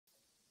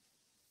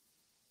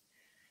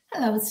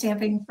Hello,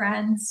 stamping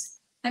friends.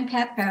 I'm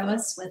Pat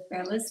Fairless with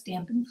Fairless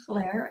Stamp and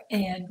Flair,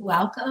 and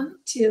welcome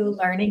to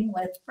Learning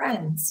with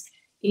Friends.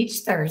 Each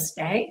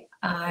Thursday,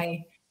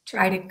 I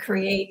try to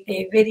create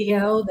a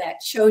video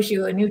that shows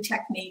you a new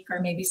technique or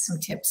maybe some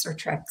tips or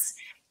tricks.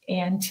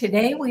 And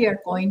today we are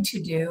going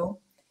to do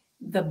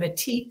the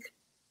Batik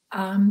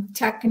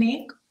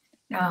technique.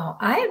 Now,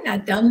 I have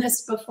not done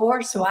this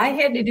before, so I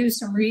had to do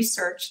some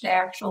research to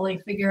actually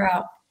figure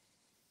out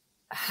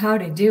how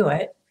to do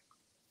it.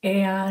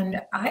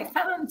 And I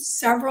found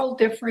several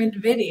different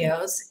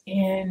videos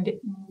and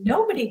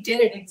nobody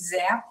did it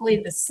exactly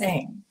the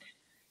same.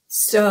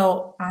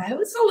 So I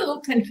was a little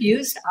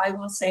confused. I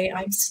will say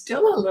I'm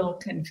still a little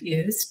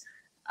confused.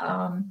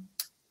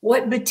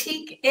 What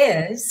batik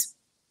is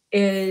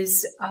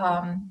it's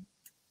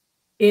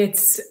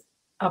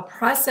a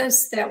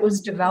process that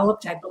was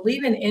developed, I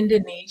believe, in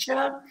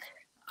Indonesia.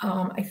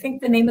 I think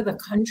the name of the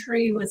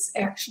country was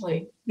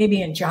actually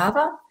maybe in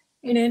Java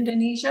in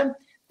Indonesia.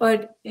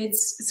 But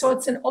it's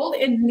an old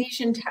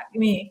Indonesian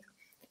technique.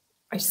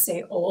 I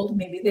say old,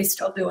 maybe they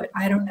still do it,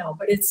 I don't know,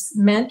 but it's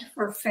meant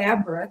for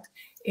fabric,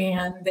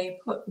 and they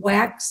put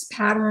wax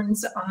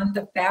patterns on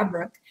the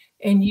fabric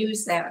and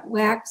use that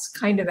wax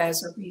kind of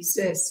as a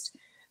resist.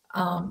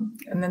 And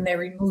then they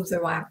remove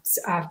the wax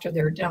after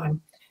they're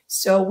done.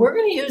 So we're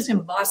going to use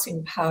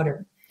embossing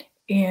powder,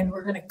 and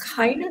we're going to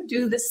kind of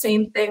do the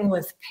same thing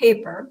with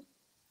paper.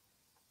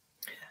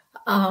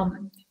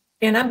 And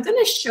I'm going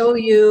to show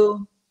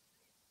you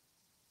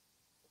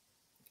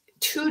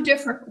two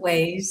different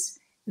ways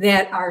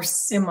that are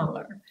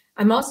similar.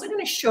 I'm also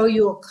going to show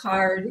you a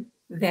card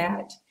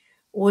that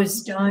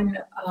was done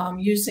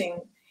using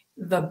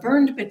the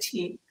burned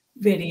batik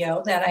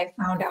video that I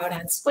found out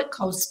on Split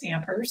Coast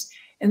Stampers.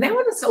 And that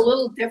one is a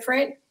little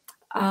different.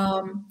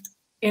 And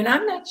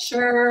I'm not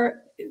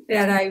sure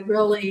that I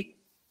really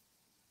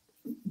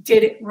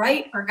did it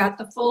right or got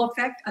the full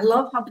effect. I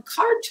love how the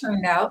card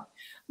turned out,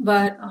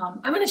 but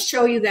I'm going to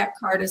show you that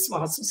card as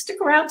well. So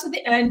stick around to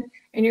the end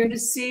and you're going to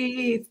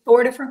see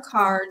 4 different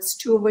cards,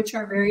 2 of which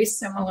are very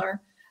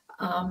similar,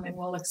 and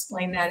we'll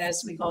explain that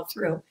as we go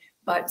through.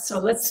 But so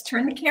let's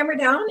turn the camera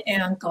down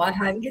and go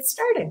ahead and get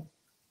started.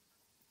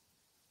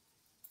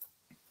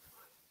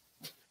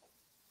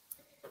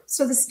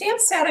 So the stamp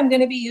set I'm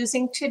going to be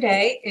using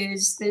today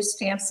is this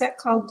stamp set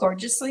called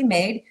Gorgeously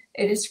Made.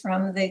 It is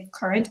from the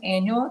current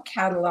annual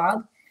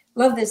catalog.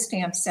 Love this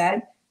stamp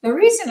set. The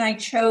reason I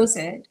chose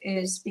it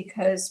is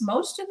because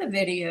most of the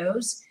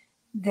videos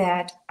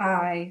that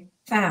I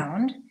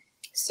found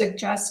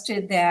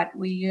suggested that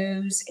we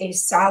use a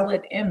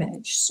solid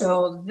image.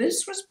 So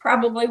this was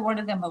probably one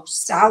of the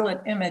most solid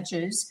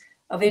images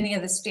of any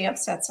of the stamp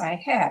sets I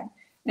had.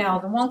 Now,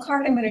 the one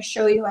card I'm going to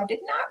show you, I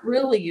did not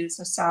really use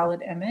a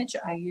solid image.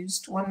 I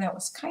used one that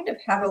was kind of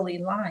heavily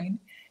lined,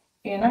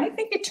 and I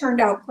think it turned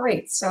out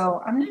great.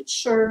 So I'm not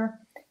sure,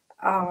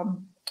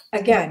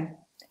 again,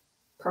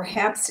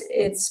 perhaps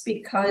it's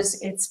because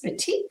it's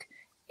batik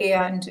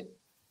and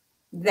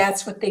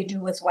that's what they do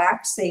with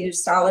wax. They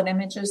use solid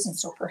images, and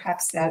so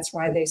perhaps that's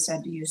why they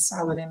said to use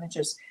solid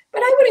images.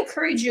 But I would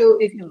encourage you,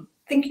 if you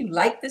think you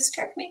like this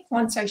technique,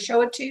 once I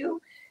show it to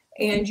you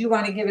and you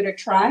want to give it a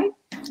try,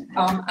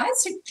 I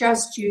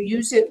suggest you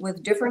use it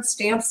with different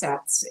stamp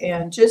sets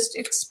and just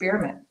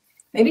experiment.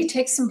 Maybe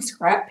take some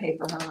scrap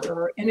paper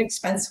or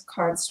inexpensive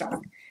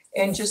cardstock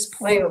and just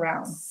play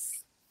around.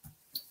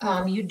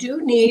 You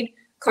do need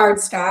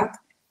cardstock.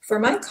 For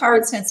my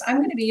card, since I'm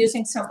going to be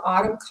using some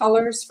autumn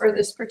colors for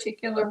this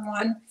particular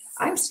one,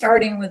 I'm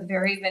starting with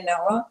very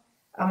vanilla.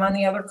 On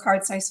the other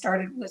cards, I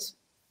started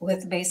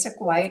with basic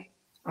white.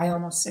 I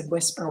almost said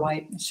whisper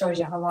white. It shows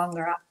you how long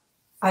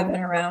I've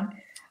been around.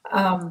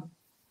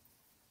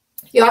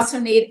 You also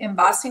need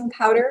embossing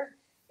powder.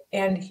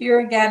 And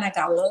here again, I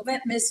got a little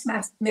bit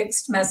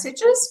mixed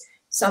messages.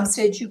 Some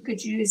said you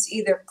could use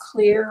either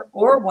clear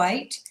or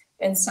white,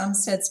 and some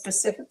said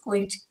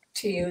specifically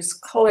to use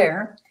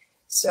clear.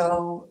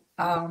 So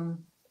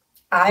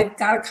I've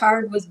got a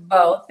card with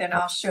both, and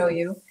I'll show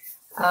you.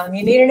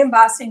 You need an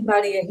embossing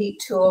buddy, a heat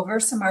tool,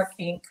 Versamark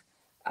ink,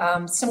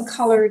 some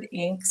colored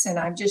inks, and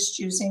I'm just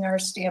using our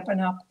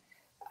Stampin' Up!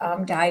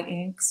 Dye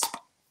inks,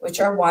 which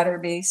are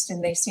water-based,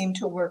 and they seem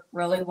to work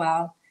really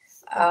well.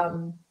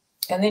 And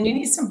then you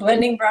need some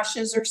blending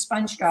brushes or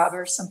sponge daub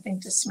or something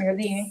to smear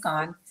the ink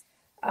on.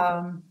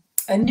 A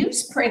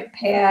newsprint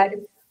pad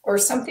or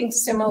something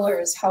similar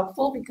is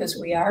helpful because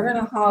we are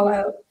going to haul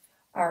out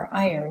our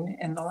iron,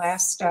 and the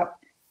last step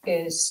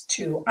is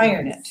to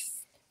iron it.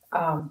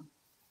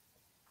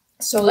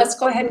 So let's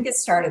go ahead and get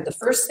started. The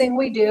first thing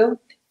we do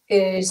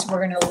is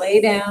we're going to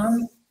lay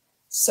down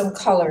some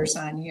colors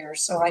on here.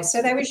 So I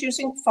said I was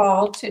using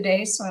fall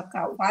today, so I've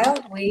got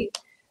Wild Wheat,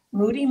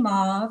 Moody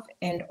Mauve,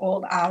 and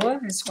Old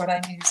Olive is what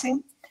I'm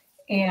using.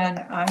 And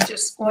I'm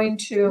just going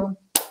to,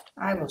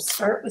 I will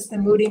start with the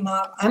Moody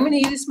Mauve. I'm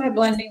going to use my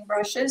blending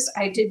brushes.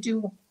 I did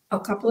do a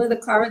couple of the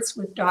cards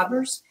with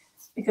daubers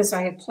because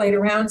I had played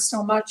around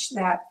so much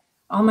that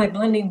all my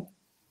blending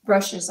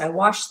brushes, I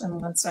washed them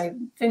once I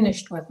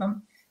finished with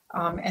them.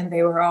 and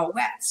they were all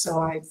wet. So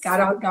I got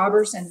out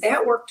daubers and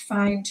that worked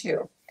fine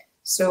too.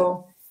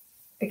 So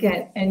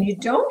again, and you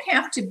don't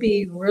have to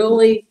be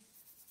really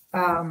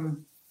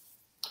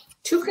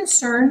too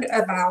concerned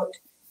about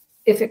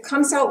if it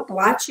comes out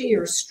blotchy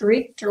or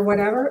streaked or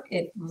whatever.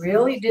 It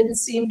really didn't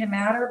seem to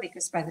matter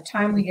because by the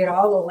time we get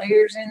all the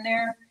layers in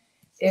there,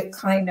 it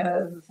kind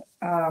of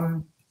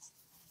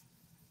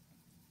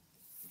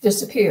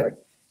disappeared.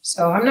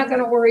 So I'm not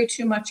going to worry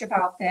too much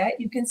about that.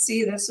 You can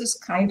see this is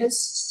kind of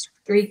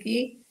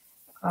streaky,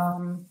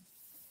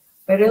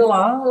 but it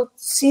all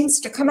seems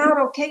to come out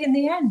okay in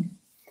the end.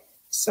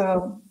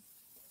 So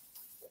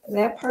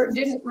that part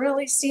didn't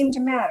really seem to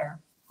matter.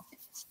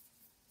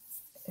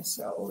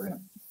 So we're going to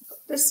put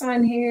this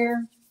on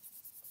here.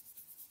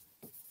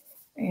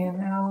 And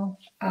now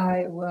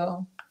I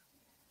will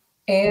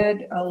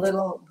add a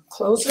little,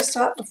 close this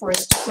up before I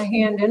stick my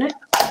hand in it.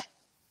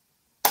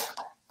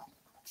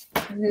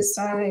 On this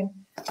side,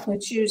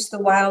 let's use the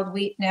wild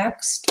wheat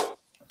next.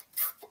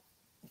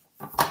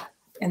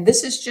 And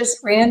this is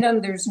just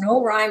random. There's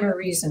no rhyme or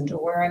reason to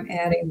where I'm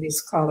adding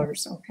these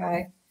colors,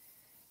 okay?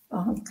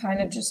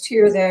 Kind of just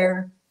here,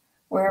 there,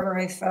 wherever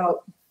I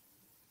felt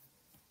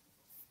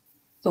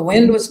the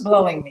wind was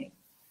blowing me.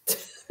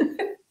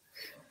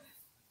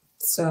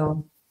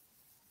 So,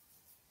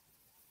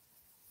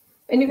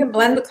 and you can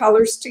blend the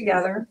colors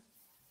together.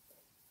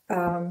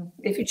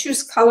 If you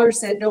choose colors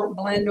that don't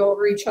blend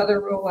over each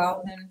other real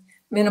well, then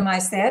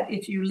minimize that.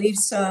 If you leave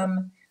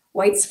some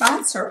white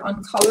spots or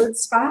uncolored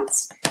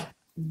spots,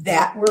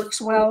 that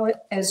works well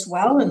as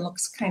well and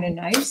looks kind of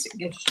nice. It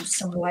gives you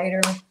some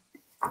lighter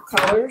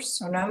colors.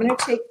 So now I'm going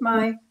to take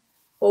my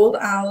old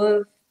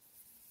olive,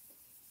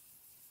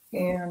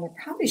 and I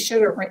probably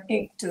should have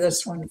inked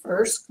this one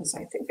first because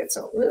I think it's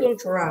a little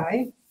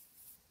dry,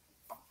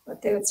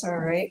 but that's all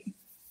right.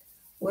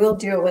 We'll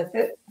deal with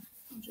it.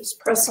 Just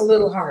press a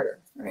little harder,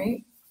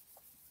 right?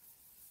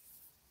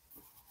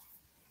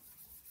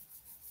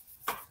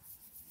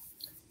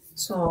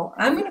 So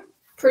I'm going to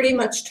pretty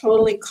much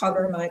totally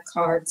cover my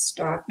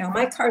cardstock. Now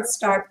my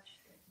cardstock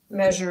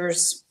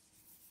measures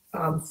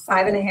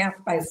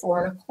 5.5 by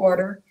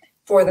 4.25.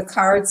 For the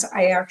cards,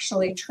 I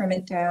actually trim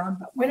it down.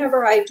 But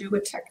whenever I do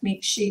a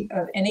technique sheet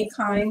of any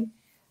kind,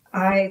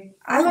 I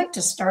like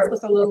to start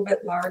with a little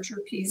bit larger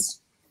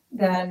piece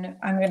than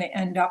I'm going to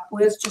end up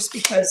with, just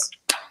because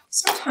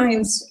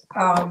sometimes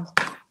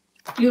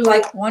you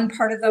like one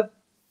part of the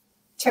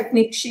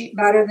technique sheet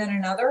better than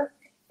another,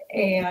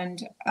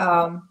 and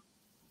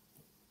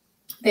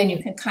then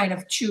you can kind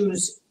of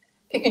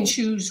pick and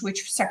choose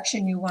which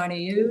section you want to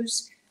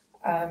use.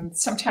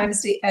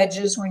 Sometimes the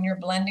edges when you're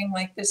blending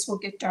like this will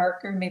get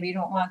darker. Maybe you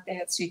don't want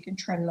that, so you can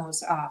trim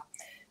those off.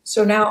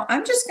 So now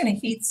I'm just going to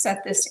heat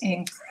set this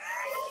ink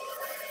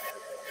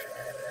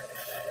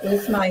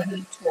with my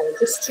heat tool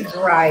just to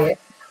dry it.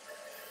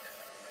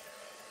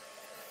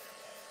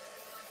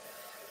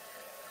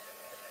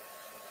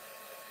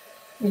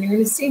 And you're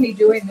going to see me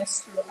doing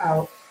this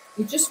throughout.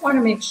 You just want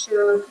to make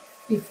sure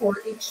before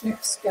each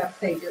next step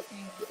that your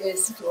ink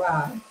is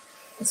dry,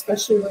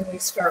 especially when we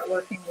start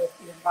working with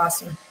the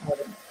embossing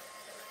powder.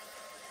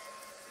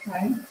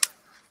 Okay,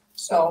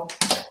 so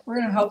we're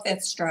going to hope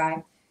that's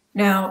dry.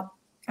 Now,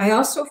 I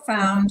also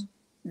found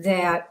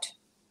that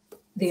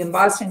the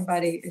embossing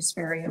buddy is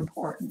very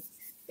important,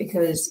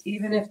 because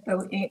even if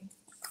the ink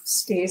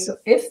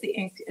if the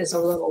ink is a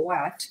little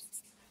wet,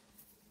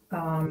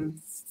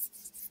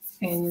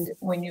 and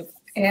when you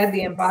add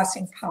the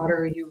embossing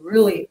powder, you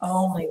really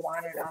only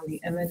want it on the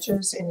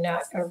images and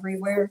not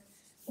everywhere.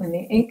 When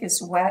the ink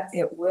is wet,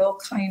 it will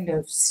kind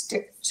of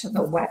stick to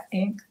the wet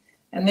ink,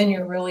 and then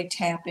you're really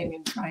tapping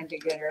and trying to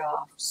get it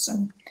off. So,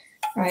 all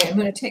right, I'm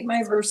going to take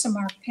my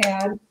Versamark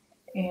pad,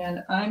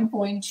 and I'm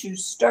going to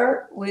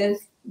start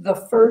with the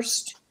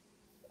first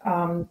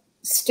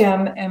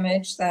stem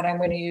image that I'm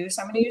going to use.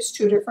 I'm going to use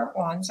two different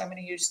ones. I'm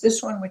going to use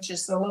this one, which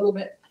is a little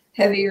bit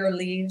heavier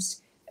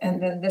leaves,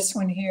 and then this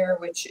one here,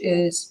 which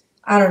is,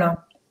 I don't know,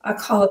 I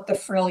call it the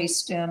frilly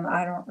stem.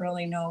 I don't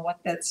really know what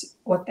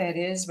that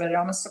is, but it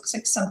almost looks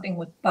like something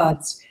with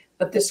buds.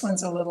 But this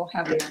one's a little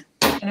heavier.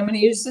 And I'm going to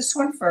use this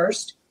one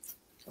first.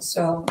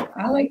 So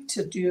I like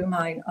to do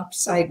mine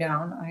upside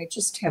down. I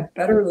just have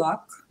better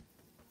luck.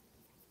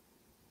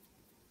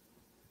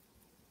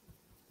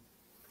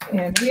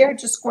 And we are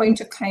just going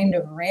to kind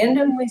of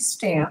randomly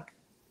stamp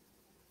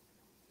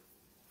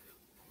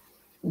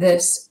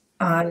this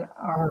on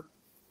our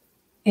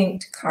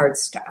inked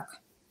cardstock.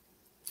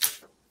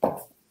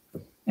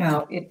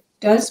 Now, it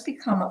does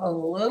become a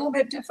little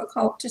bit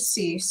difficult to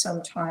see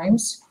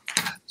sometimes,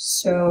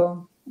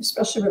 so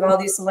especially with all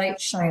these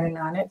lights shining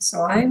on it,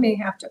 so I may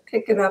have to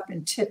pick it up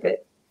and tip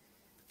it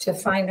to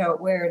find out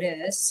where it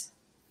is.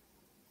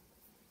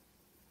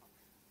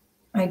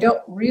 I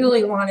don't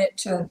really want it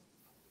to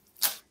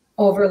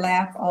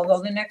overlap,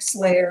 although the next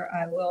layer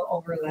I will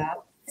overlap.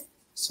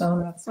 So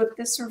I'm going to flip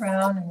this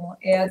around and we'll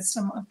add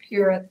some up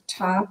here at the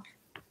top.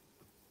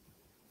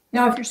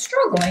 Now, if you're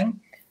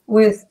struggling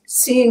with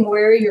seeing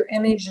where your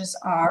images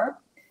are,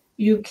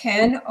 you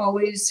can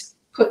always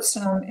put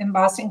some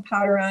embossing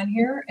powder on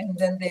here, and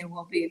then they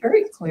will be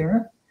very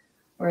clear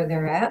where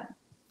they're at.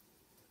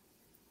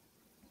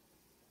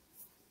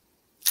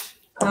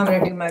 I'm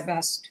going to do my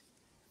best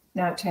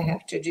not to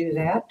have to do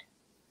that.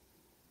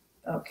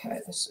 Okay,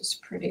 this is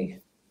pretty.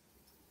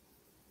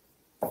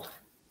 I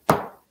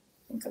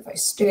think if I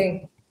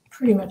stay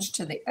pretty much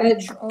to the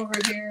edge over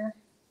here,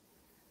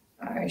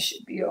 I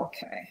should be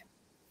okay.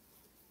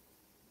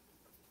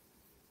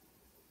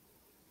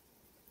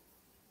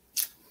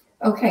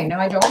 Okay, now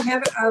I don't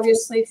have it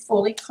obviously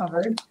fully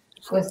covered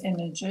with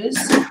images.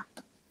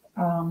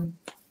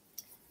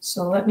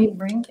 So let me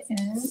bring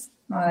in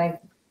my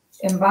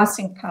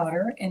embossing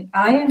powder, and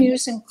I am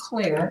using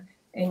clear,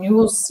 and you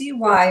will see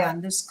why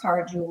on this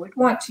card you would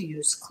want to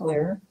use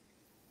clear,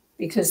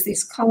 because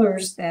these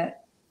colors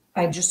that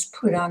I just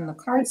put on the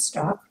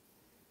cardstock,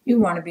 you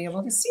want to be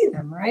able to see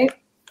them, right?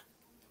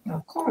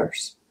 Of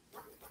course.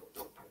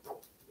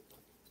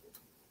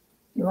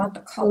 You want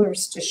the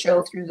colors to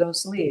show through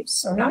those leaves.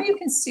 So now you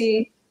can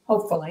see,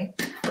 hopefully,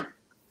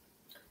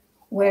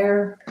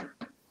 where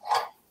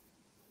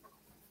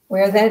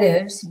that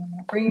is. I'm going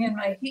to bring in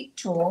my heat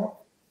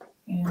tool,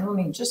 and let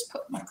me just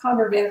put my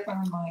cover back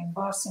on my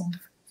embossing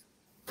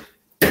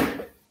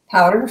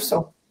powder,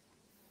 so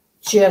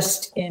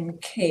just in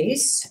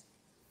case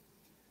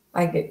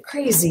I get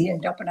crazy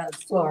and dump it on the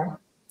floor.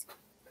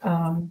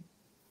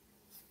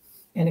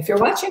 And if you're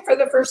watching for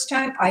the first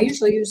time, I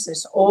usually use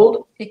this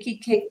old icky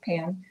cake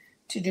pan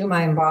to do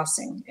my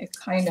embossing. It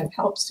kind of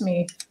helps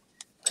me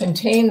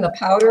contain the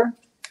powder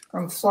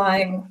from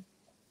flying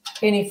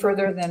any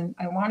further than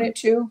I want it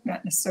to.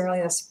 Not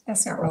necessarily,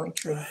 that's not really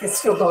true. It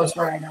still goes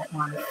where I don't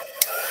want it.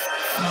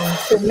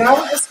 So now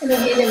we're just going to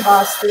heat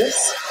emboss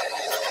this.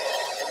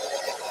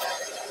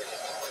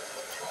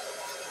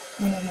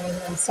 And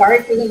I'm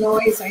sorry for the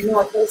noise. I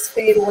know it does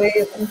fade away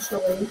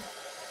eventually,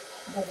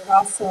 but it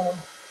also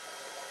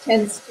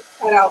tends to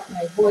cut out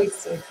my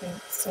voice, I think,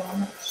 so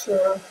I'm not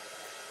sure.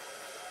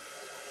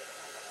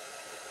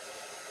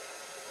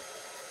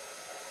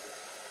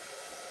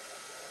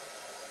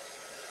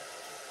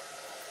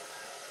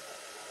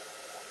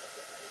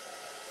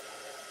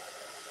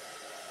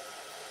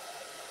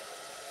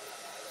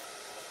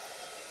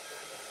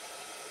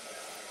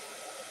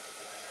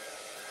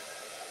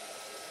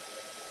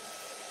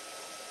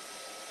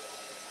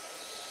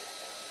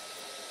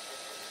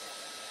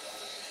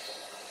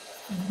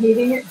 I'm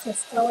heating it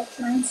just till it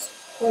turns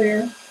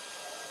clear.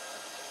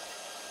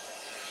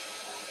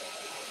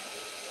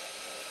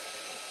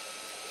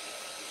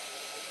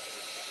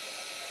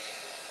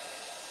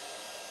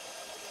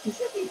 Does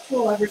your heat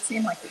tool ever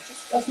seem like it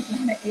just doesn't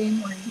want to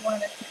aim where you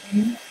want it to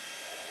aim?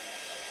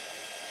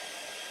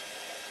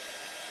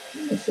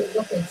 You should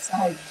look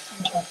inside and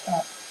see like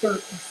that dirt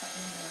or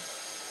something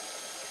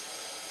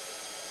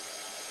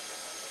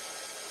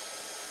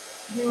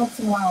there. Every once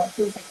in a while it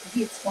feels like the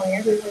heat's going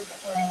everywhere but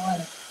where I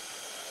want it.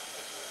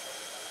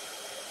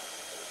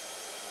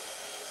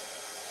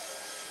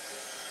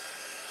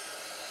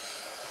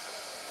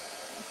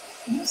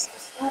 This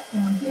is that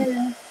down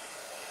here.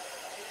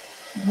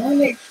 I want to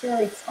make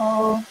sure it's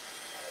all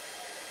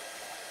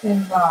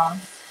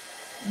embossed.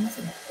 I'm just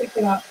going to pick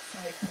it up so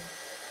I can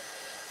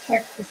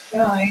check the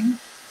shine.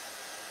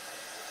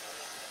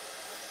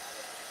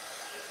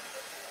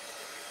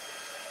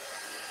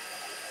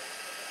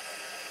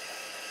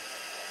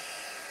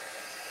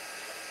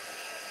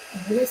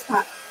 And it is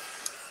hot.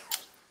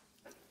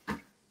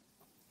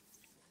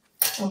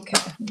 Okay,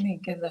 let me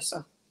give this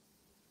a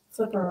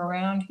flipper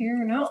around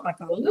here. No, like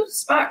a little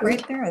spot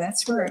right there.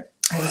 That's where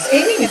I was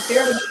aiming it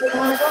there, but I didn't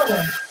want to go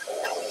there.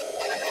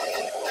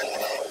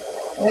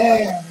 There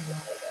we go.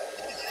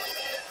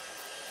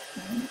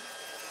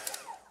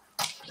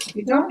 If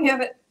you don't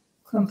have it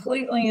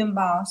completely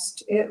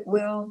embossed, it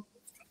will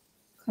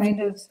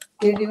kind of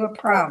give you a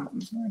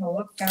problem. I'm going to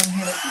look down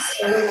here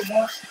just a little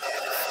bit.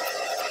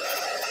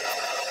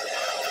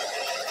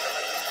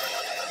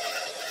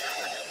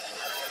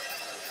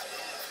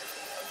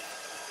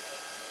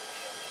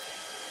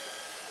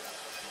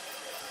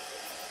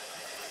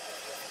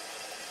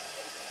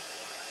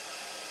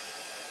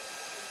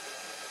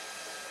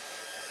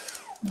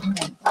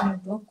 I'm going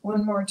to look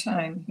one more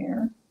time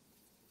here.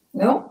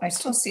 Nope, I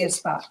still see a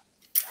spot.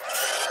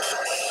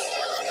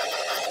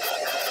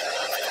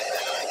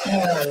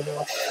 There we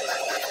go.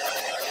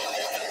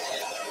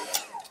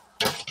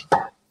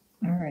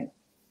 All right.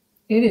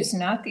 It is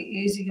not the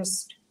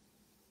easiest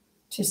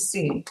to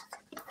see.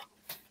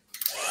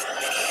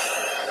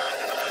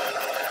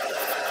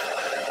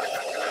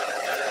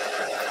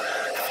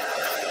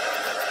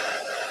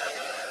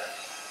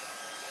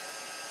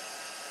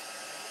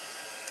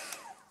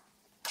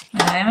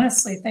 And I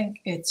honestly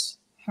think it's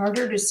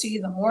harder to see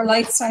the more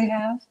lights I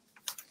have.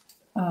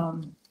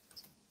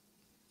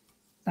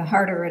 The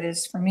harder it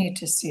is for me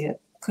to see it.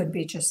 Could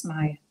be just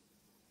my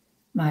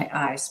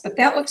eyes, but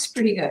that looks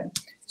pretty good.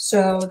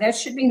 So that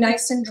should be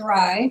nice and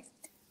dry.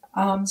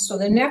 So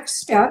the next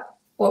step,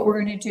 what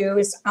we're going to do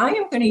is I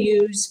am going to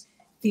use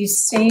these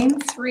same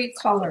three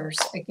colors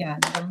again,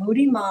 the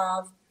Moody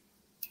Mauve,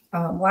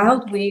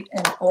 wild wheat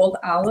and old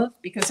olive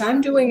because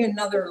I'm doing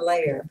another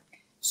layer.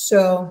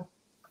 So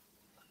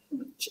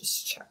let me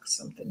just check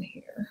something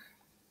here.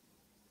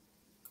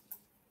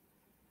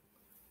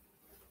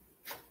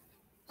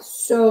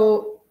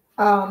 So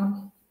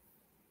I'm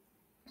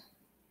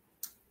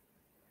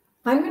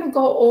going to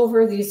go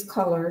over these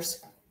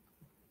colors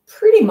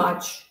pretty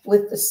much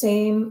with the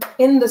same,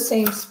 in the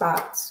same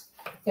spots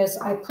as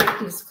I put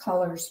these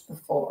colors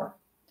before.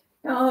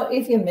 Now,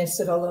 if you miss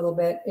it a little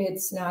bit,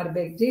 it's not a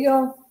big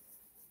deal,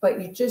 but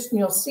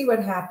you'll see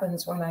what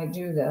happens when I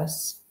do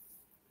this.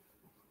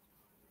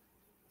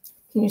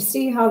 Can you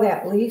see how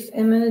that leaf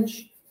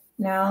image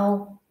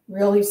now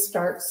really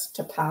starts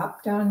to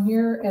pop down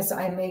here as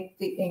I make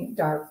the ink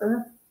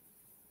darker?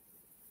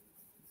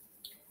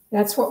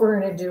 That's what we're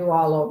going to do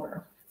all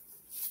over.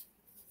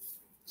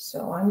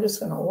 So I'm just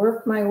going to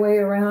work my way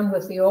around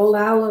with the old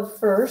olive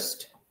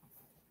first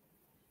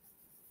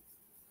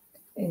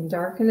and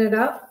darken it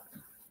up.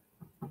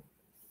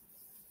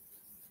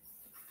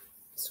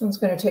 This one's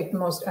going to take the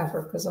most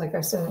effort because, like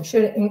I said, I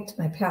should have inked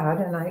my pad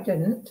and I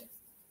didn't.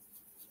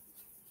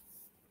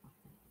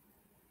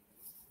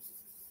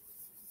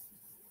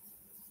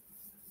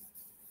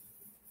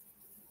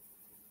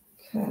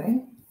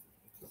 Okay.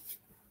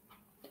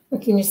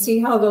 But can you see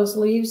how those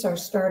leaves are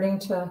starting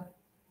to,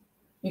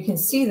 you can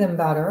see them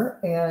better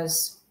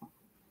as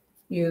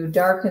you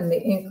darken the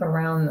ink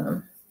around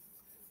them.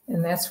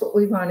 And that's what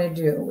we want to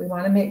do. We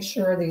want to make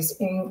sure these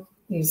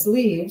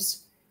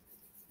leaves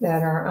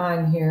that are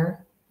on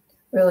here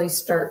really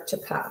start to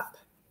pop.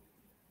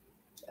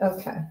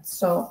 Okay,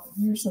 so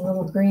here's a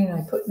little green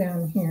I put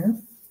down here.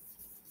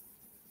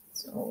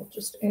 So we'll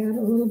just add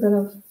a little bit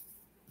of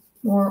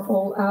more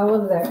old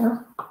olive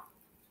there.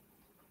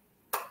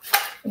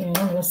 And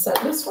I'm going to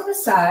set this one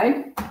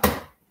aside.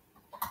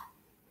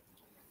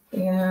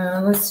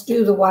 And let's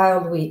do the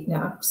wild wheat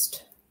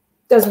next.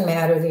 Doesn't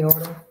matter the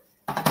order.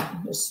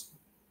 I'm just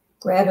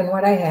grabbing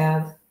what I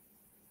have.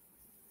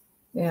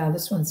 Yeah,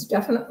 this one's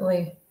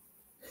definitely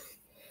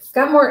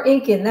got more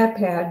ink in that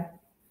pad.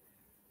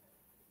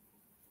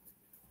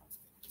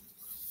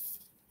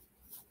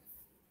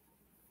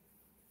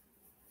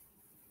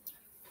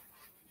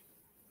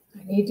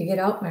 I need to get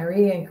out my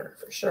re-inker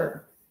for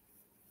sure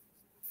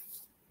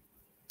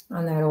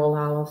on that old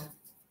olive.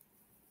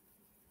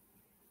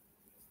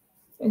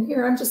 And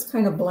here I'm just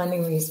kind of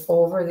blending these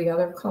over the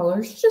other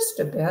colors just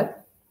a bit.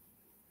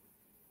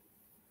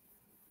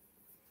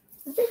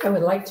 I think I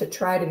would like to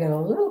try to get a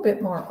little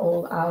bit more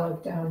old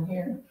olive down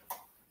here.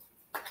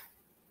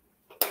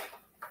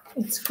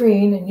 It's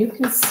green and you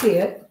can see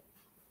it,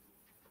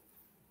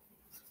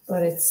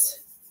 but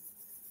it's,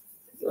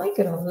 I'd like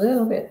it a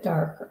little bit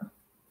darker.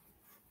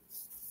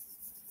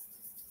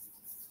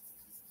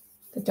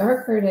 The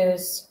darker it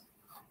is,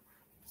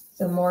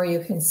 the more you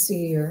can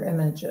see your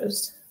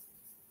images,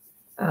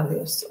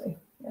 obviously,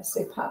 as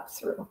they pop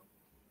through.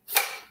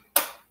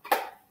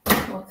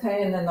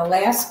 Okay, and then the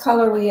last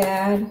color we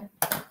add,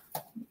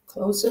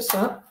 close this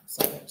up.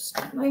 So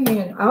my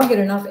hand, I'll get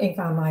enough ink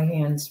on my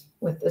hands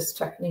with this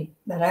technique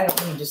that I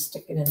don't need to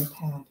stick it in the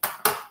pad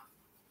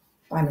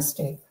by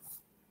mistake.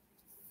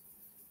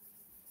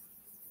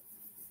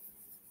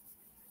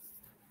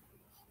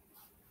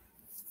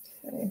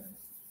 Okay.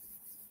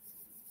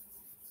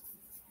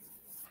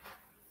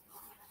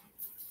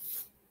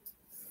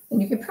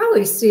 And you can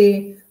probably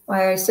see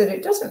why I said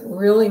it doesn't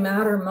really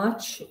matter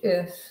much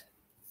if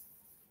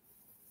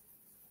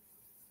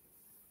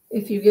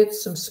you get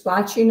some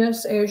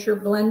splotchiness as you're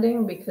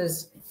blending,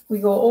 because we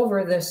go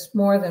over this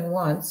more than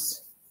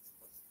once.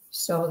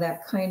 So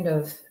that kind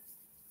of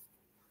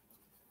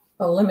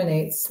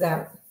eliminates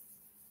that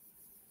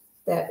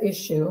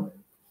issue.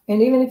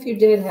 And even if you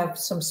did have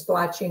some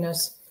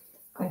splotchiness,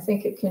 I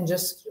think it can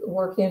just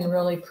work in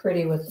really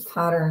pretty with the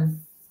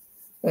pattern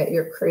that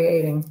you're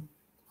creating.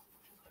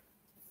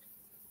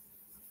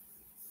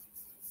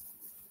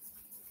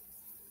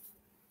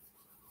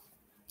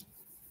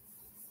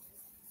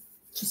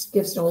 Just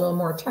gives it a little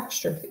more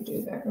texture if you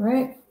do that,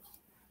 right?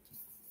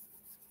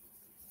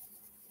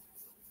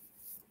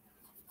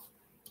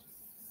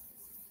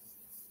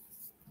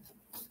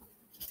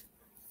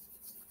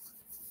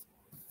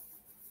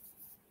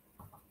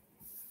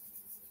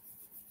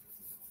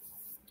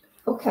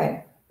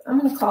 Okay, I'm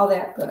going to call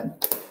that good.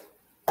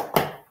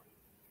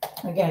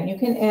 Again, you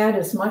can add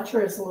as much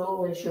or as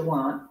little as you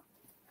want.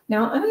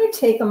 Now I'm going to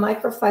take a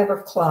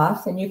microfiber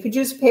cloth, and you could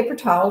use a paper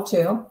towel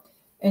too,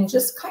 and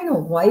just kind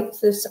of wipe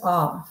this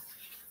off.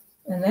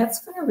 And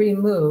that's going to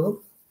remove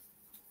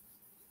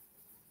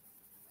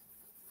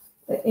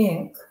the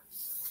ink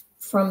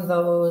from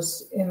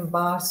those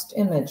embossed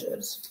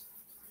images.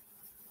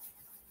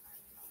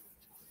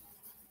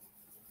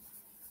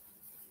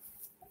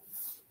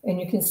 And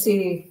you can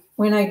see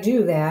when I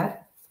do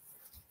that,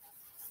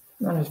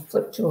 I'm going to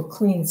flip to a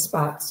clean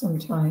spot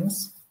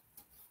sometimes.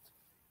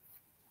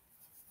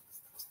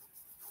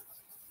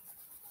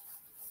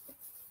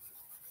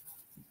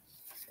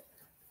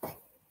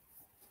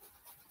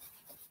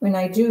 When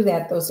I do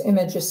that, those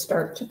images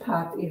start to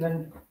pop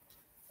even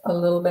a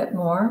little bit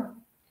more.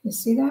 You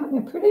see that? Isn't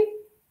it pretty?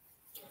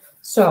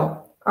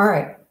 So, all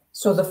right.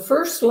 So the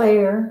first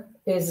layer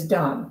is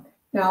done.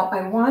 Now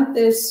I want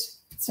this,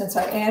 since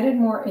I added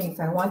more ink,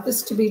 I want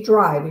this to be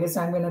dry because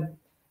I'm going to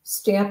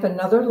stamp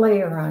another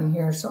layer on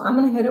here. So I'm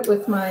going to hit it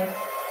with my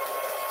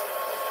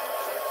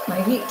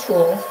heat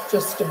tool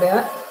just a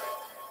bit,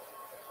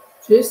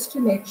 just to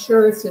make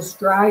sure it's as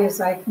dry as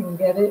I can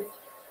get it.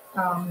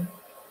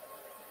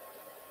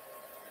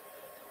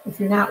 If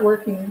you're not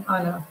working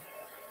on a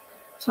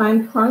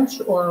time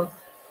crunch or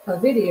a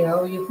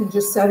video, you can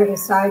just set it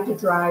aside to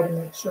dry to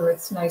make sure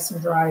it's nice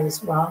and dry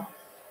as well.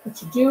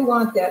 But you do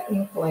want that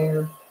ink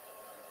layer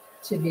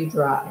to be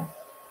dry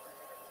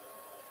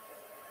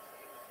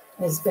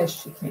as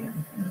best you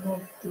can. And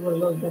we'll do a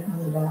little bit on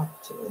the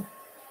back too,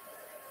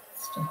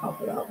 just to help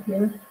it out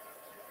here.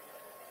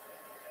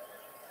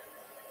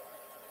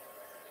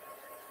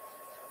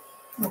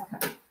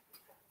 Okay.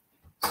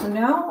 So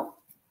now,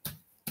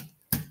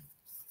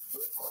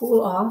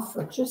 cool off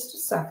for just a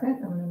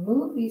second. I'm going to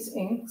move these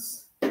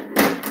inks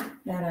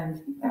that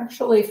I'm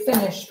actually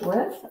finished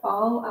with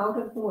all out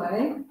of the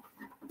way.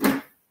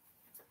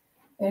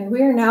 And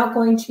we are now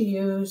going to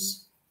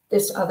use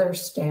this other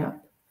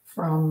stamp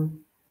from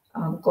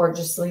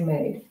Gorgeously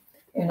Made.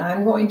 And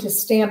I'm going to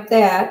stamp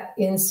that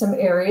in some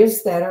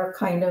areas that are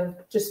kind of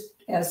just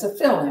as a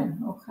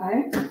fill-in,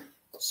 okay?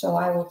 So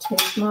I will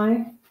take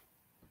my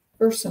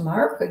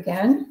Versamark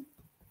again.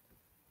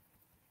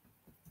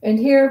 And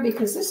here,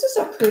 because this is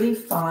a pretty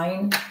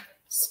fine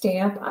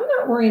stamp, I'm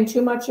not worrying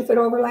too much if it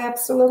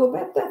overlaps a little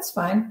bit. That's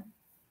fine.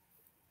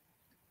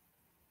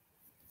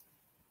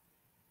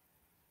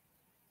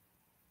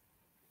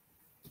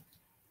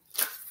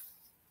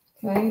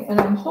 Okay, and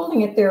I'm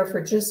holding it there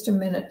for just a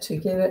minute to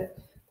give it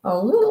a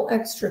little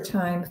extra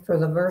time for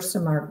the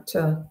Versamark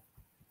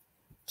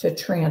to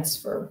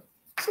transfer.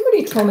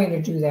 Somebody told me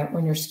to do that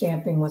when you're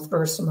stamping with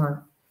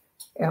Versamark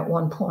at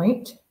one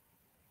point.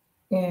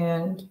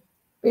 And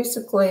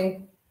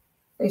basically,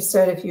 they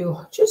said if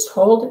you just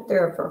hold it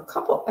there for a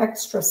couple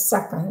extra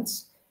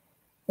seconds,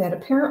 that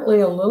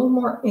apparently a little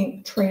more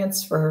ink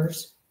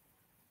transfers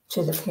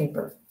to the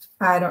paper.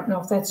 I don't know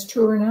if that's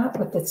true or not,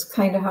 but that's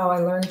kind of how I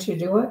learned to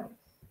do it.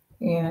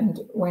 And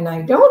when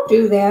I don't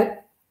do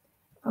that,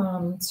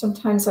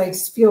 sometimes I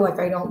feel like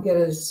I don't get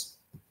as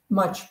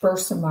much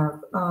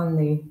Versamark on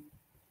the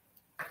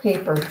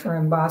paper for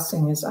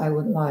embossing as I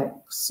would like.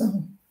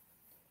 So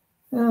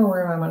now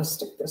where am I going to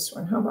stick this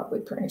one? How about we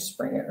bring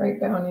it right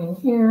down in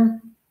here?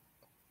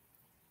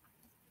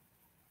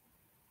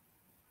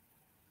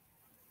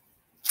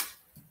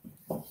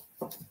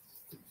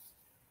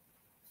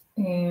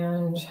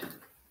 And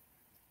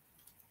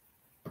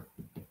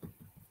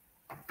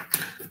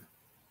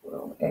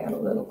we'll add a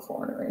little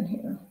corner in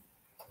here.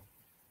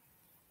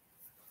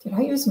 Did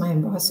I use my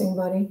embossing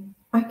buddy?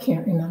 I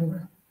can't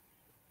remember.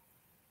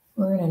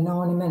 We're going to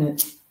know in a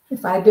minute.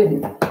 If I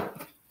didn't,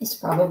 this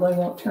probably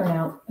won't turn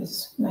out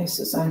as nice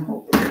as I'm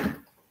hoping.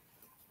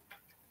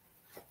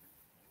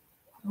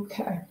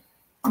 Okay.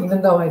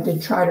 Even though I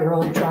did try to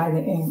really dry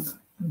the ink,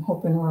 I'm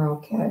hoping we're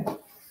okay.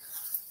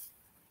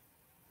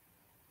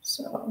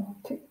 So I'll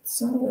pick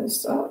some of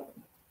this up.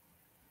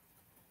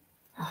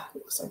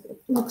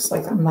 Looks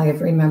like I might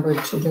have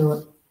remembered to do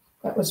it.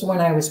 That was when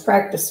I was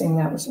practicing.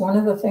 That was one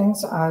of the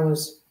things I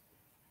was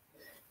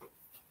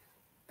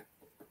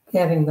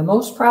having the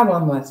most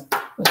problem with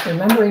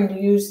remembering to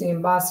use the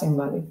embossing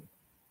buddy.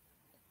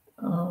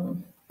 A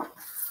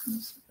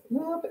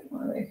little bit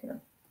more right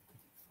here.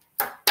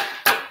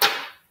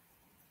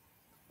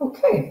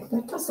 Okay,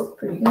 that does look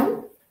pretty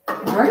good.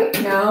 All right,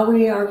 now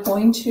we are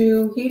going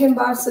to heat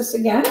emboss this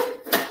again.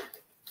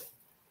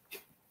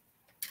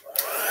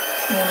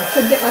 And I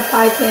could get my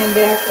pie pan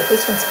back, but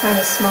this one's kind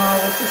of small.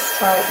 We'll just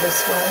try it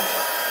this way.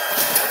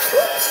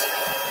 Oops.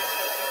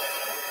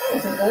 That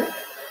wasn't good.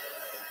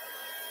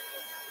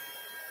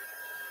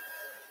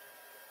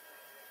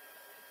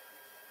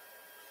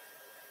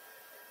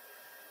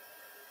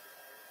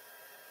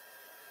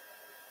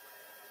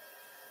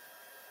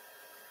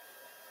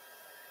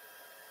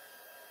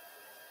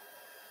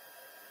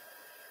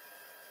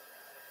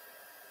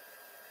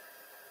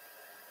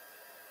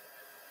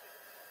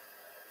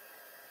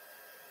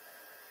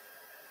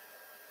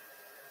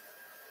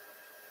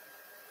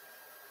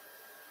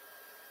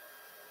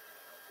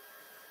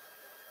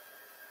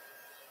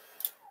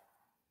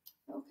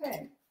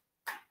 Okay,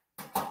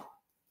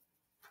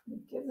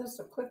 give this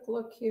a quick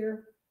look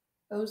here.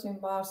 Those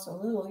emboss a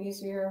little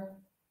easier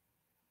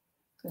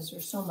because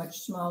they're so much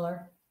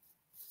smaller.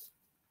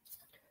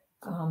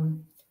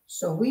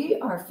 So we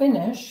are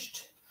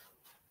finished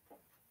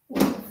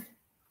with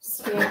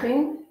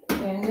stamping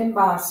and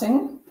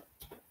embossing,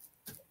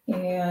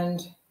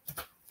 and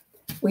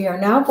we are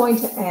now going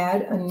to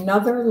add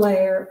another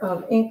layer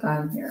of ink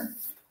on here.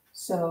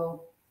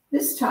 So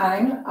this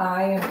time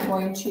I am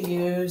going to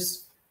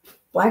use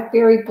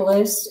Blackberry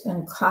Bliss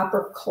and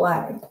Copper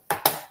Clay.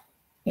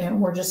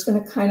 And we're just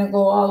going to kind of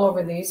go all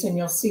over these, and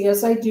you'll see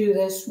as I do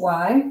this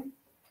why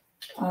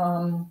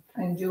I'm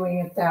doing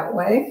it that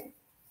way.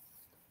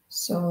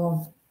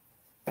 So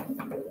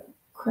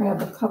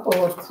grab a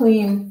couple of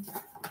clean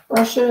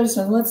brushes,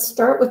 and let's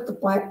start with the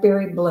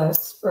Blackberry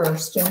Bliss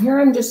first. And here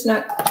I'm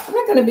not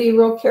going to be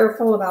real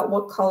careful about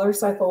what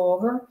colors I go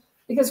over,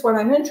 because what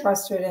I'm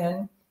interested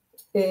in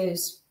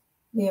is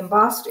the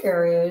embossed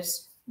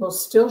areas will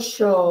still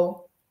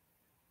show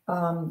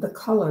the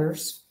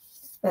colors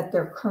that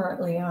they're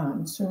currently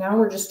on. So now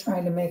we're just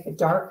trying to make a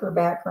darker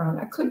background.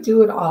 I could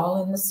do it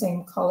all in the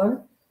same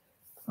color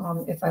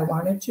if I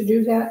wanted to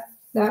do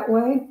that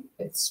way.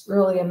 It's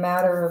really a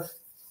matter of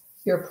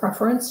your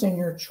preference and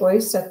your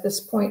choice at this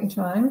point in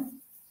time.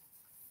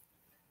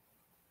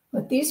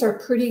 But these are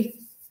pretty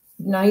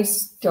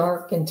nice,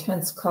 dark,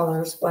 intense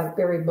colors.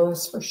 Blackberry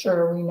Bliss, for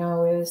sure, we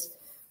know is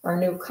our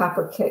new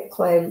copper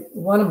clay,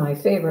 one of my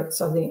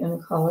favorites of the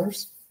in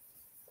colors.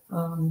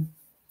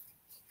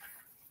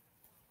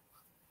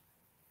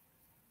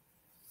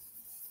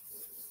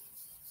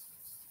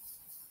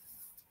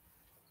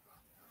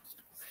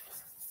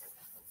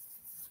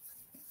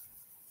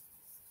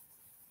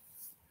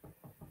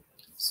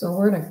 So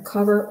we're going to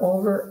cover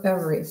over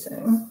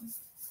everything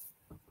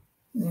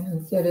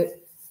and get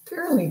it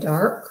fairly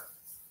dark.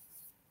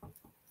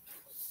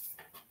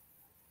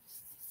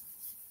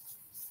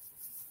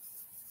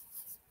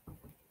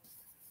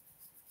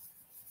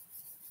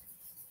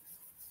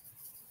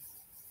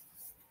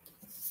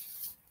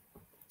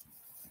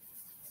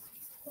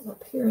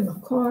 Up here in the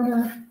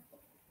corner.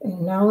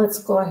 And now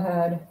let's go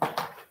ahead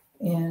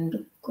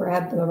and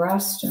grab the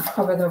rest and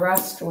cover the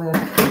rest with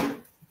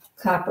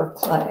copper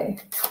clay.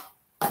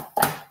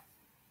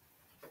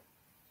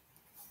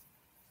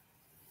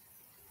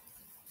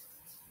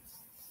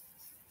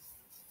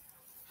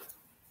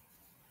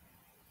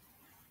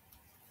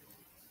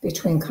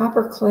 Between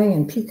copper clay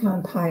and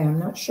pecan pie, I'm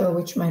not sure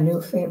which my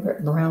new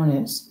favorite brown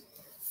is,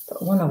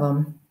 but one of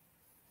them.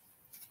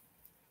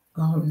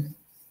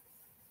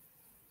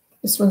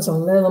 This one's a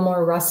little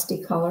more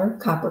rusty color,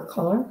 copper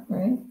color,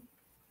 right?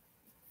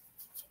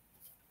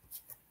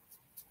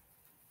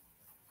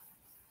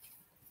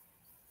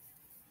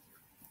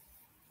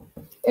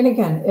 And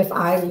again, if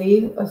I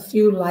leave a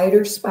few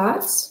lighter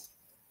spots,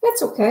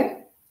 that's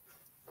okay.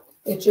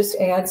 It just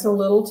adds a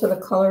little to the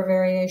color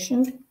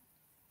variation.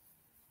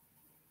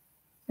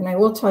 And I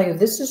will tell you,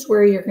 this is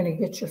where you're going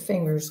to get your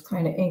fingers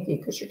kind of inky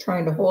because you're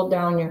trying to hold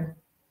down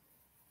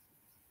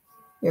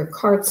your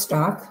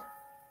cardstock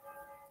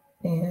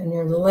and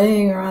you're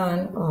laying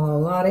on a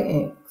lot of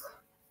ink.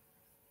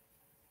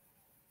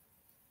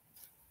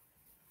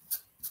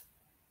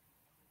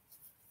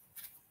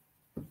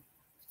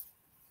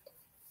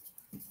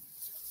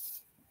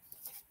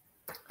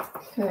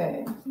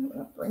 Okay, I'm going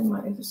to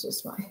bring this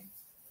is my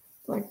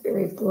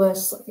Blackberry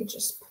Bliss. Let me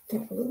just put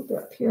that a little bit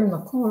up here in the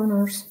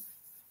corners.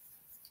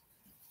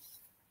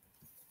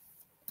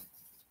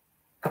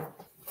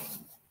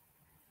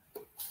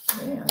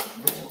 And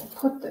we'll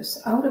put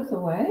this out of the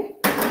way.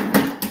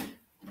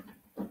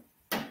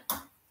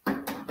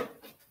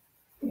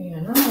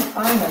 And I'm going to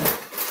find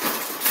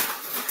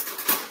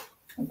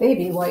a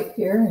baby wipe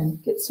here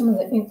and get some of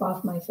the ink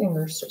off my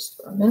fingers just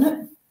for a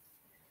minute.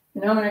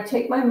 And I'm going to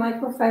take my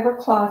microfiber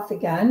cloth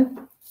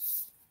again,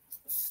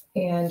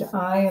 and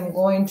I am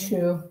going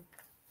to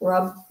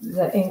rub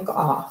the ink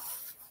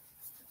off.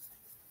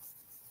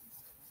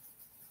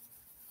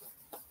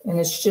 And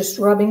it's just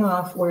rubbing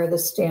off where the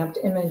stamped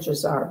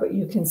images are, but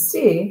you can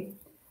see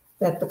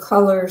that the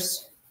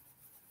colors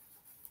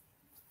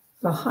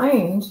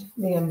behind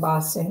the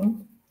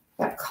embossing,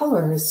 that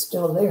color is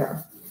still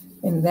there.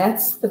 And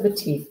that's the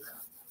batik.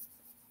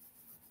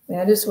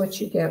 That is what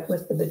you get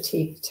with the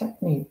Batik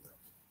Technique.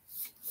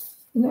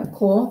 Isn't that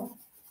cool?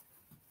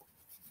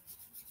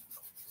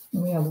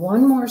 And we have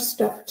one more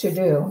step to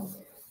do,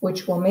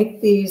 which will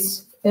make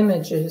these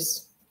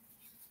images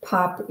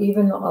pop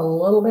even a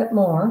little bit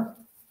more.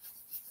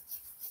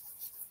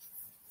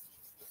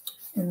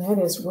 And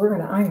that is, we're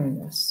going to iron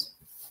this.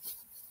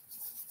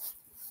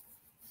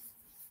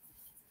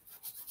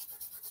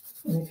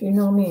 And if you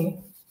know me,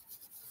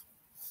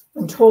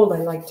 I'm told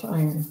I like to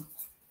iron.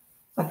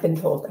 I've been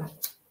told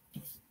that.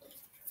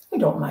 I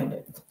don't mind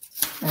it.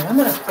 All right, I'm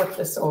going to flip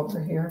this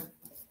over here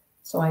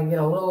so I get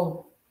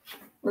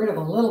rid of a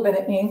little bit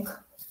of ink.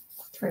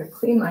 Try to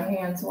clean my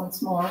hands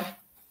once more.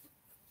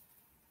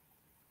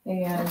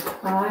 And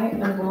I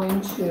am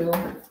going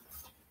to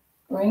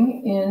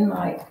bring in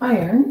my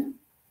iron.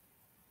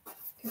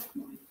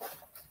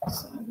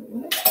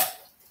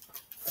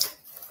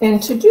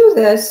 And to do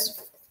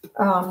this,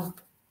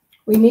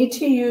 we need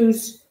to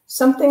use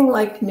something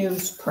like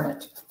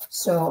newsprint.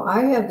 So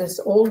I have this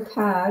old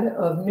pad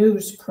of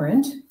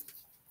newsprint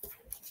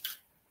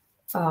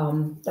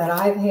that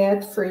I've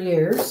had for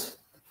years.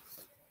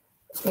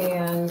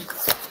 And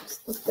let's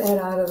put that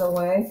out of the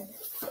way.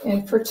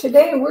 And for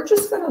today, we're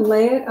just going to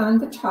lay it on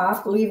the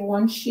top, leave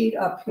one sheet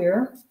up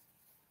here.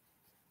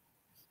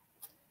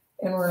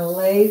 And we're going to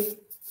lay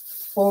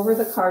over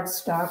the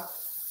cardstock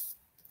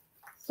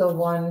the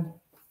one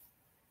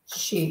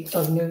sheet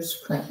of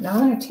newsprint. Now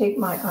I'm going to take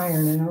my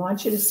iron, and I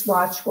want you to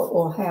watch what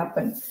will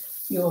happen.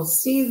 You will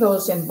see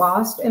those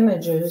embossed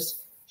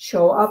images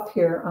show up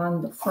here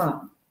on the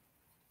front.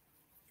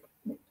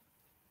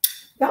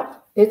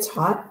 Yep, it's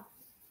hot.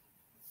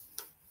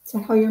 Is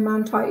that how your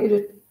mom taught you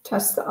to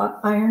test the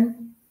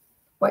iron?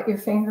 Wet your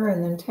finger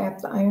and then tap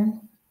the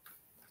iron?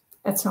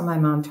 That's how my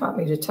mom taught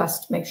me to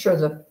test, make sure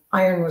the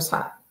iron was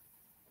hot.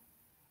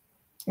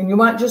 And you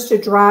want just a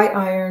dry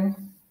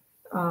iron,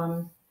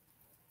 no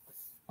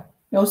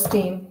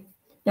steam.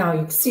 Now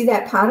you see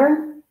that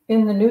pattern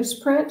in the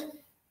newsprint?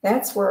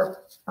 That's where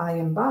I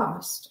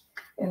embossed.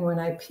 And when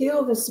I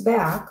peel this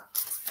back,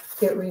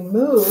 it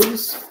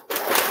removes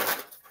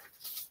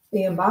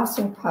the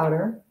embossing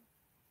powder,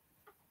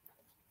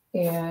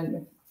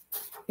 and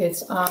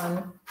it's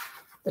on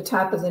the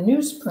top of the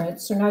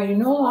newsprint. So now you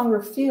no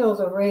longer feel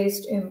the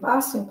raised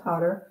embossing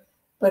powder,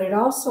 but it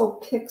also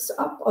picks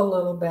up a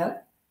little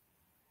bit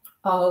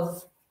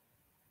of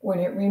when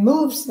it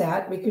removes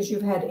that, because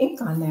you've had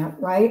ink on that,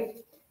 right?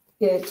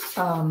 It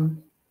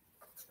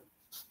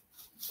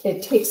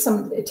takes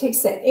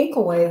that ink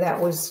away that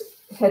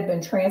had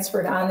been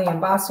transferred on the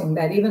embossing,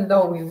 that even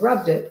though we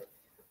rubbed it,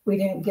 we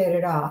didn't get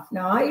it off.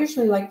 Now I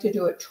usually like to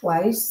do it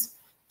twice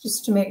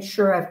just to make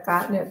sure I've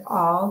gotten it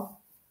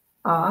all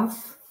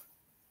off.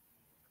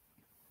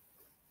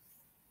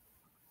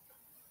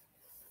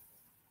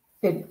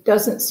 It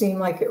doesn't seem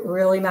like it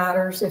really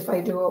matters if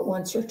I do it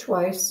once or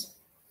twice.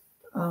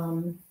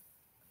 I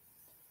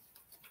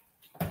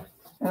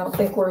don't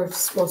think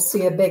we'll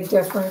see a big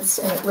difference,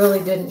 and it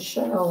really didn't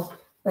show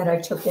that I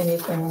took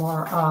anything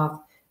more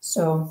off.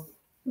 So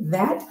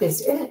that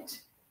is it.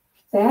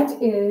 That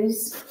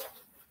is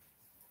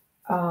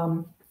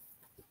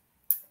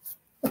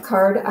the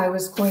card I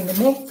was going to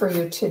make for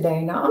you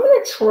today. Now I'm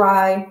going to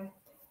try,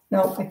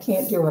 no, I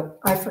can't do it.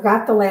 I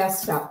forgot the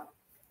last step,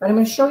 but I'm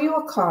going to show you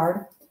a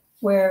card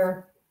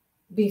where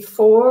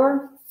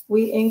before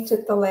we inked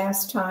it the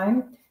last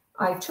time,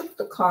 I took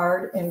the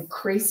card and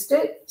creased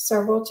it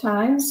several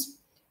times.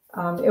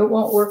 It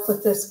won't work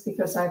with this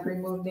because I've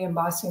removed the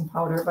embossing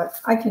powder, but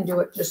I can do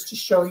it just to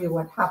show you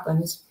what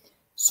happens.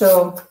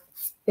 So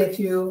if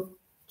you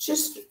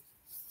just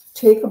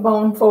take a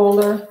bone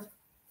folder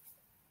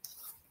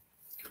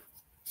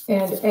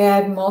and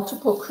add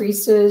multiple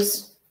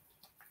creases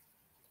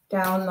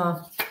down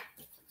the,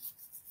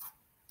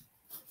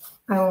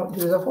 I won't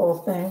do the whole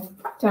thing,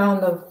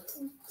 down the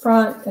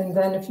front, and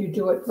then if you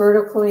do it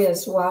vertically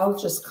as well,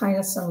 just kind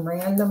of some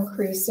random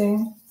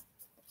creasing,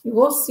 you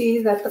will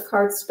see that the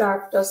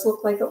cardstock does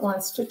look like it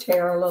wants to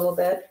tear a little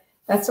bit.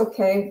 That's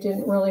okay, it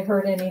didn't really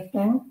hurt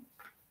anything.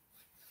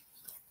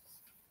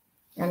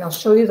 And I'll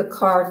show you the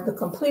card, the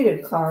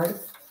completed card,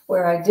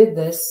 where I did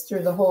this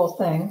through the whole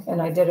thing,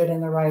 and I did it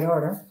in the right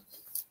order.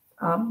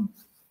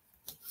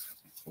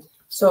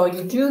 So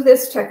you do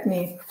this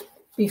technique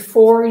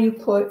before you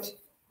put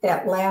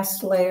that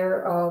last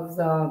layer of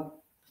the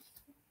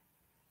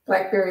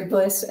Blackberry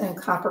Bliss and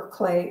Copper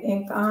Clay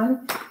ink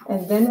on.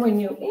 And then when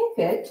you ink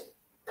it,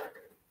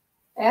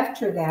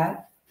 after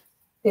that,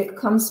 it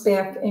comes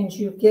back and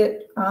you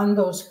get on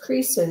those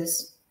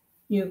creases,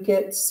 you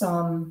get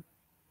some,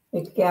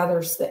 it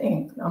gathers the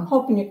ink. I'm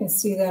hoping you can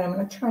see that. I'm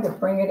going to try to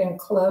bring it in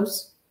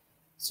close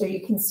so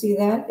you can see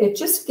that. It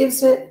just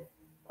gives it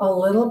a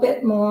little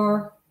bit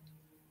more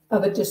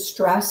of a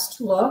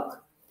distressed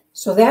look.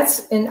 So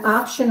that's an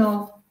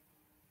optional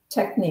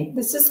technique.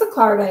 This is the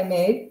card I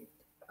made.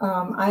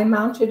 I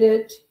mounted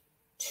it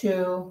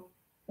to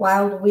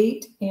Wild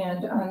Wheat,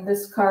 and on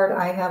this card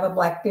I have a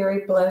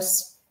Blackberry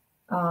Bliss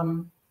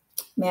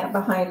mat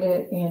behind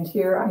it, and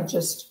here I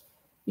just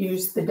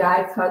used the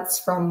die cuts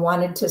from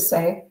Wanted to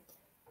Say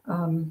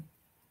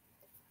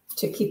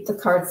to keep the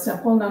card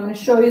simple. And I'm going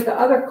to show you the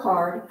other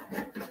card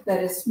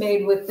that is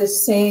made with the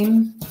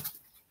same,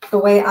 the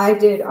way I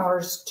did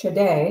ours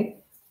today,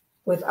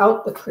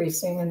 without the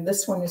creasing, and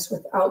this one is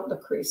without the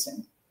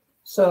creasing.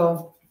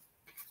 So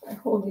I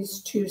hold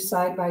these two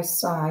side by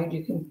side.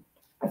 You can,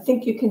 I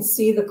think you can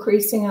see the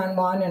creasing on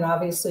one, and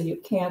obviously you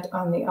can't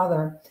on the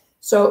other.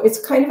 So it's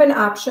kind of an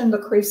option. The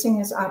creasing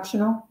is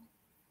optional.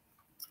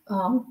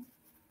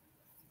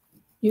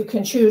 You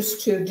can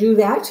choose to do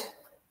that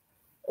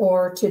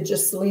or to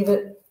just leave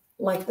it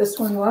like this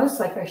one was,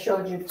 like I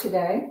showed you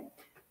today.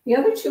 The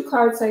other two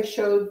cards I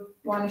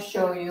want to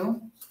show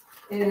you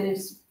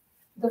is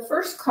the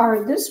first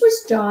card. This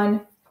was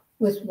done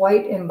with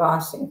white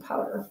embossing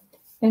powder,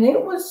 and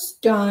it was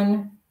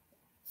done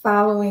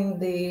following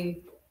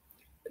the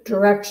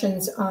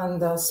directions on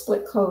the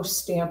Split Coast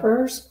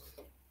Stampers.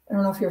 I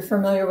don't know if you're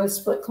familiar with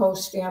Split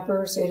Coast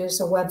Stampers. It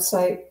is a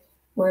website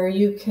where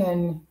you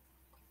can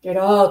get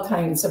all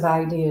kinds of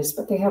ideas,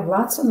 but they have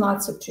lots and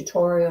lots of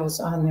tutorials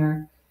on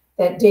there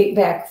that date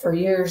back for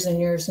years and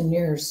years and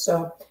years.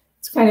 So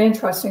it's kind of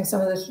interesting.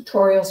 Some of the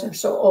tutorials are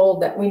so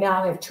old that we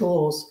now have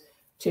tools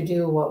to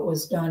do what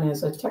was done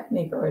as a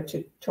technique or a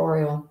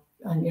tutorial.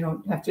 And you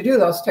don't have to do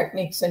those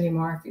techniques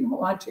anymore if you don't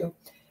want to.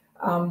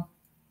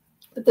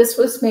 But this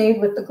was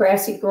made with the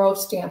Grassy Grove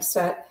stamp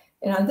set.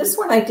 And on this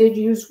one, I did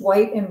use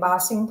white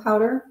embossing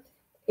powder.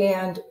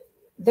 And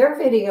their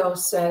video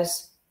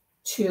says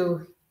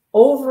to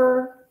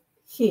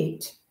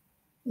overheat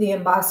the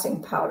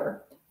embossing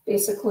powder.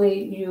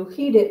 Basically, you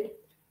heat it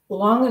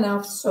long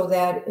enough so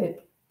that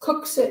it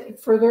cooks it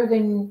further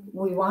than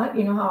we want.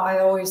 You know how I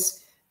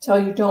always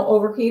tell you don't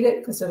overheat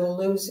it because it'll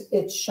lose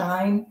its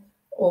shine,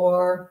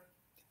 or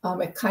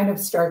it kind of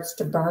starts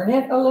to burn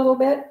it a little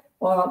bit.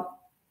 Well,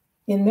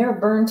 in their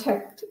burned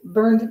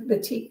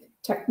Batik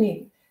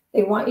Technique,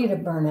 they want you to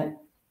burn it.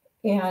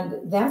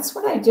 And that's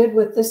what I did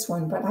with this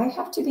one. But I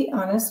have to be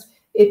honest,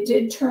 it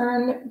did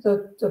turn,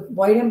 the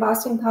white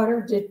embossing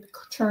powder did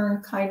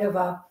turn kind of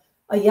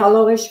a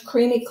yellowish,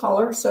 creamy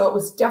color. So it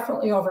was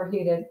definitely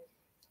overheated.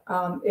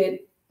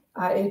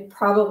 It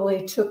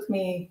probably took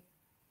me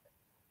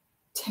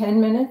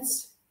 10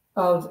 minutes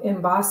of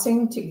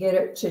embossing to get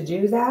it to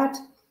do that.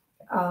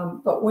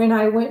 But when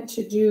I went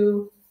to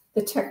do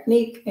the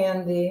technique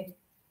and the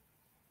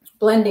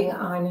blending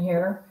on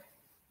here,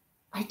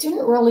 I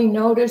didn't really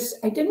notice,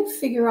 I didn't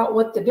figure out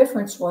what the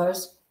difference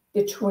was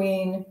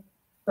between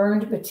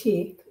burned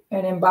batik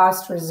and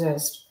embossed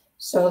resist.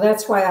 So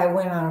that's why I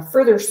went on a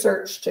further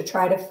search to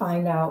try to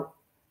find out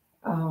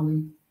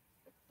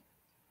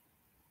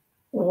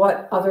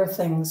what other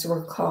things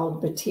were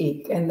called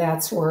batik. And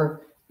that's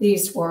where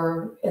these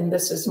were, and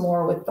this is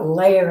more with the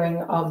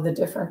layering of the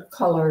different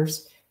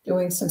colors,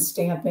 doing some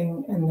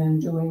stamping and then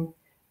doing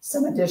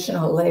some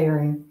additional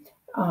layering.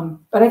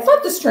 But I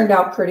thought this turned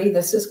out pretty.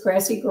 This is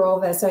Grassy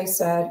Grove, as I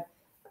said.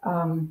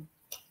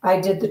 I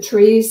did the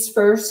trees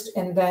first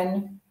and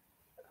then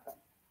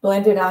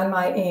blended on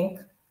my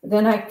ink.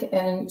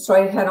 Then so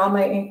I had all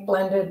my ink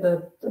blended.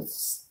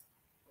 This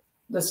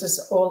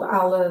is Old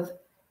Olive,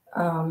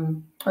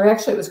 or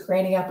actually it was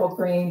Granny Apple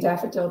Green,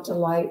 Daffodil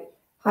Delight,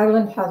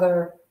 Highland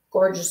Heather,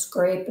 Gorgeous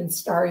Grape, and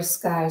Starry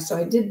Sky. So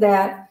I did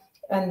that.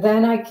 And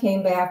then I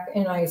came back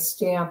and I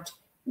stamped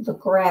the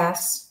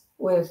grass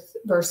with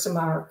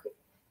Versamark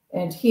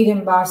and heat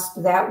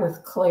embossed that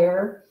with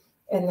clear.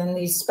 And then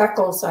these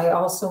speckles I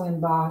also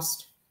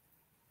embossed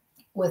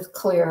with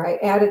clear. I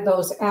added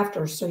those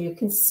after, so you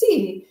can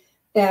see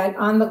that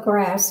on the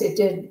grass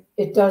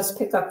it does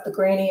pick up the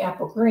Granny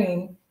Apple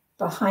Green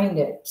behind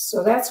it.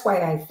 So that's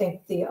why I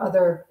think the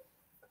other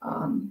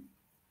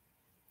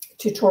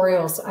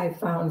tutorials I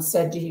found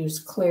said to use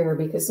clear,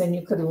 because then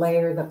you could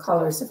layer the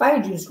colors. If I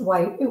had used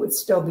white, it would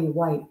still be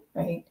white,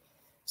 right?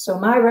 So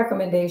my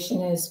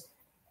recommendation is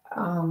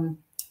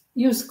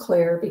use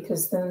clear,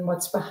 because then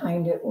what's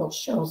behind it will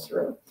show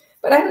through.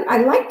 But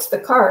I liked the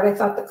card. I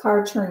thought the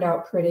card turned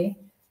out pretty.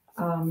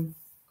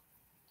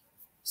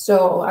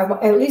 So I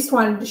at least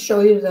wanted to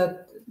show you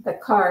the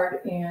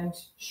card and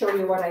show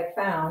you what I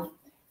found.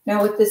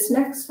 Now with this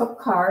next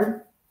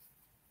card,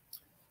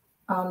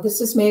 this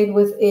is made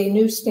with a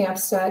new stamp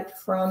set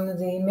from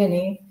the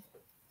mini,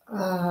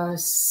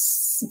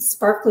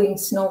 Sparkling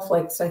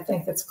Snowflakes, I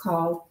think it's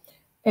called.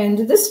 And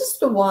this is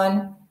the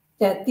one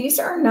that these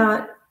are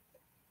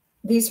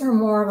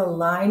more of a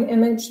line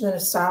image than a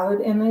solid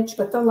image,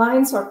 but the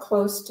lines are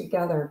close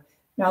together.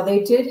 Now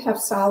they did have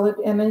solid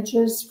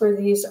images for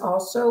these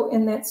also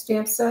in that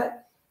stamp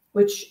set,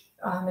 which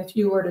if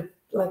you were to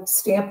like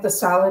stamp the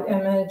solid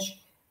image,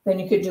 then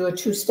you could do a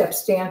two-step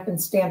stamp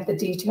and stamp the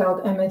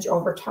detailed image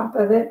over top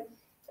of it.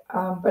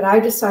 But I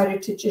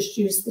decided to just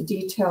use the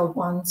detailed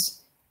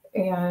ones.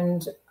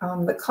 And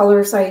the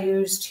colors I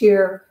used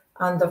here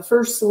on the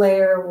first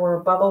layer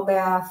were Bubble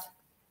Bath,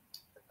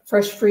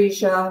 Fresh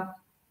Freesia,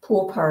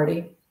 Pool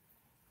Party.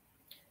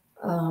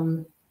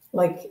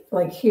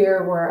 Like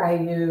here where I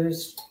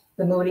used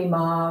the Moody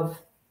Mauve,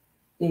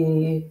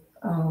 the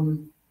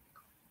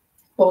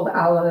Old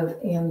Olive,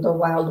 and the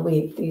Wild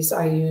Wheat. These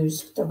I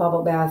used the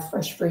Bubble Bath,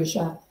 Fresh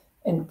Freesia,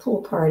 and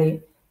Pool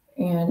Party.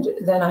 And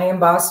then I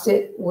embossed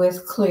it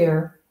with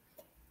clear.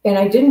 And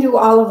I didn't do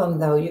all of them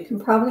though. You can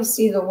probably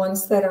see the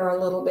ones that are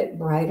a little bit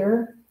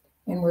brighter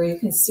and where you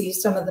can see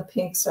some of the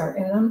pinks are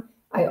in them.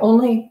 I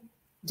only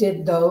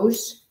did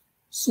those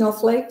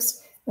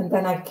snowflakes, and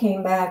then I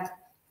came back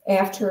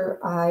after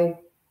I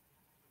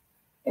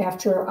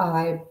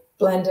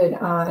blended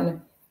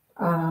on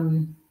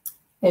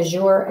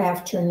Azure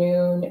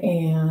Afternoon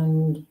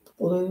and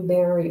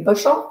Blueberry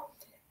Bushel.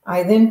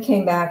 I then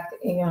came back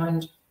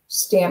and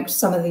stamped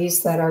some of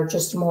these that are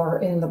just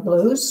more in the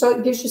blues. So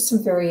it gives you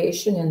some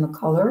variation in the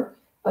color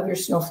of your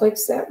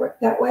snowflakes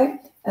that way.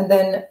 And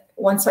then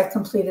once I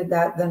completed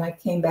that, then I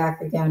came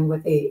back again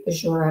with the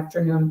Azure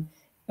Afternoon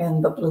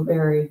and the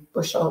Blueberry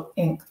Bushel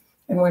ink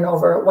and went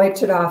over it,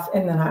 wiped it off,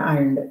 and then I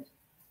ironed it.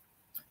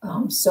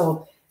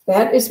 So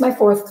that is my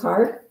fourth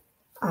card.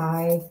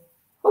 I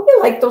hope you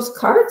like those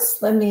cards.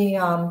 Let me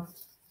go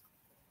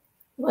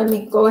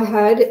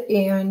ahead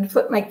and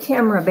put my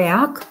camera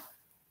back.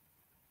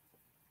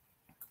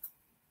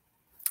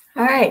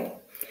 All right.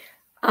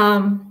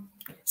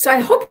 So I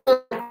hope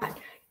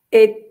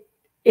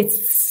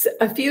it's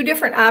a few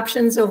different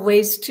options of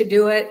ways to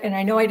do it. And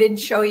I know I didn't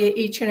show you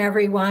each and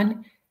every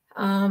one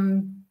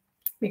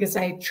because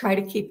I try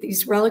to keep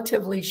these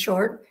relatively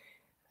short.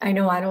 I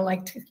know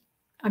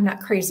I'm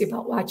not crazy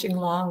about watching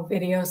long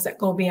videos that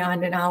go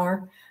beyond an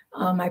hour.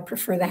 I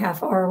prefer the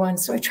half-hour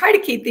ones. So I try to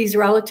keep these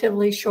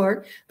relatively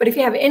short. But if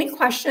you have any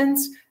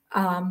questions,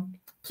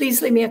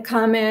 please leave me a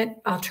comment.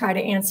 I'll try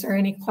to answer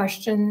any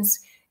questions.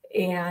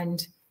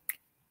 And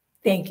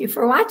Thank you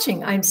for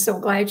watching. I'm so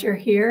glad you're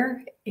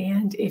here.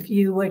 And if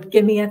you would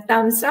give me a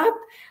thumbs up,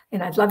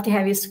 and I'd love to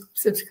have you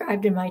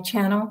subscribe to my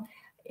channel.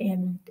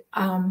 And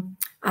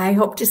I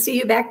hope to see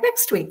you back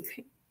next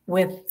week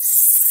with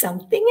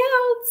something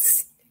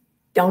else.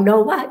 Don't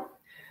know what.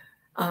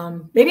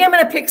 Maybe I'm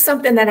going to pick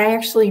something that I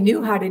actually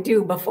knew how to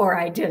do before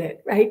I did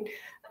it, right?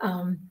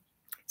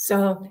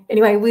 So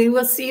anyway, we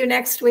will see you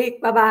next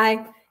week.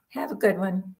 Bye-bye. Have a good one.